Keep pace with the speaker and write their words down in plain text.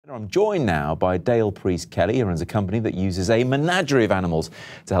I'm joined now by Dale Preece-Kelly, who runs a company that uses a menagerie of animals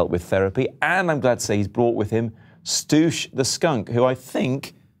to help with therapy, and I'm glad to say he's brought with him Stoosh the skunk, who I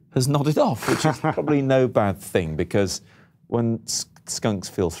think has nodded off, which is probably no bad thing, because when skunks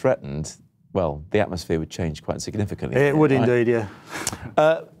feel threatened, well, the atmosphere would change quite significantly. It would indeed, yeah.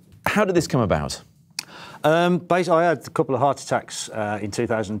 How did this come about? Basically, I had a couple of heart attacks in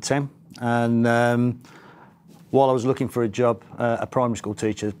 2010, and while I was looking for a job, a primary school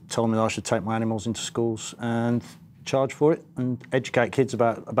teacher told me that I should take my animals into schools and charge for it and educate kids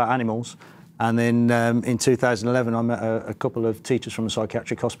about animals. And then in 2011, I met a couple of teachers from a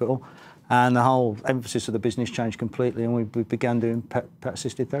psychiatric hospital, and the whole emphasis of the business changed completely, and we began doing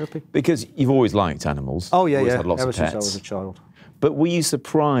pet-assisted therapy. Because you've always liked animals. Oh, yeah, always yeah, had lots ever of pets. since I was a child. But were you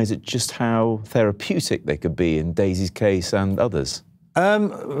surprised at just how therapeutic they could be in Daisy's case and others?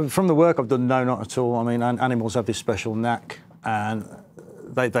 From the work I've done, no, not at all. I mean, animals have this special knack, and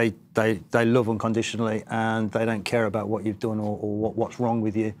they love unconditionally, and they don't care about what you've done or what's wrong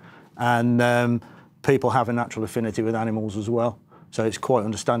with you. And people have a natural affinity with animals as well. So it's quite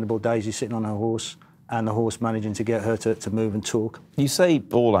understandable, Daisy sitting on her horse and the horse managing to get her to move and talk. You say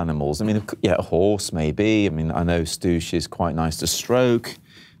all animals. I mean, yeah, a horse maybe. I mean, I know Stoosh is quite nice to stroke.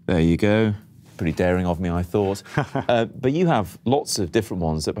 There you go. Pretty daring of me, I thought. But you have lots of different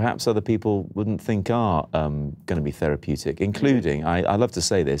ones that perhaps other people wouldn't think are going to be therapeutic, including, I love to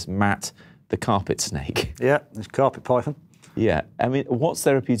say this, Matt the carpet snake. Yeah, it's carpet python. Yeah, I mean, what's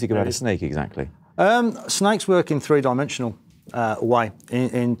therapeutic about a snake exactly? Snakes work in three-dimensional way,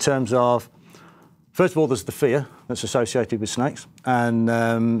 in terms of, first of all, there's the fear that's associated with snakes,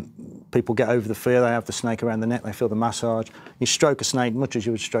 and people get over the fear. They have the snake around the neck, they feel the massage. You stroke a snake much as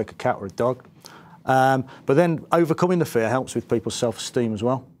you would stroke a cat or a dog. But then overcoming the fear helps with people's self-esteem as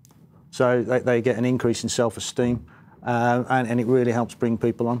well. So they get an increase in self-esteem, and it really helps bring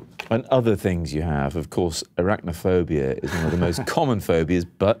people on. And other things you have, of course, arachnophobia is one of the most common phobias,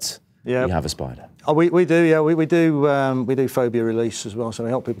 but you have a spider. Oh, we do, yeah. We do phobia release as well, so we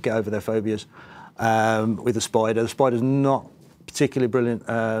help people get over their phobias with the spider. The spider's not particularly brilliant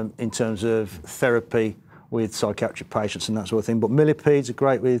in terms of therapy with psychiatric patients and that sort of thing, but millipedes are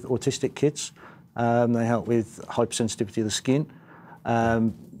great with autistic kids. They help with hypersensitivity of the skin.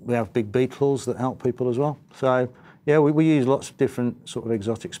 We have big beetles that help people as well. So, yeah, we use lots of different sort of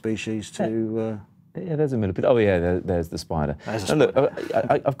exotic species to... Yeah, there's a millipede. Oh, yeah, there's the spider. There's a spider.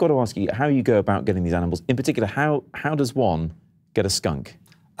 Look, I've got to ask you how you go about getting these animals. In particular, how does one get a skunk?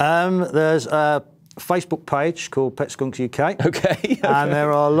 There's a Facebook page called Pet Skunks UK. Okay. And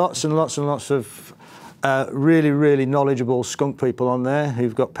there are lots and lots and lots of really, really knowledgeable skunk people on there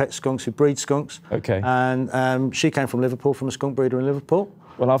who've got pet skunks, who breed skunks. Okay. And she came from Liverpool, from a skunk breeder in Liverpool.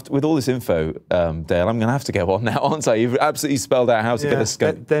 Well, with all this info, Dale, I'm going to have to get one now, aren't I? You've absolutely spelled out how to get a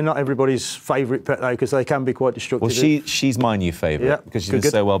skunk. They're not everybody's favourite pet, though, because they can be quite destructive. Well, she's my new favourite, because she's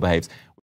so well behaved.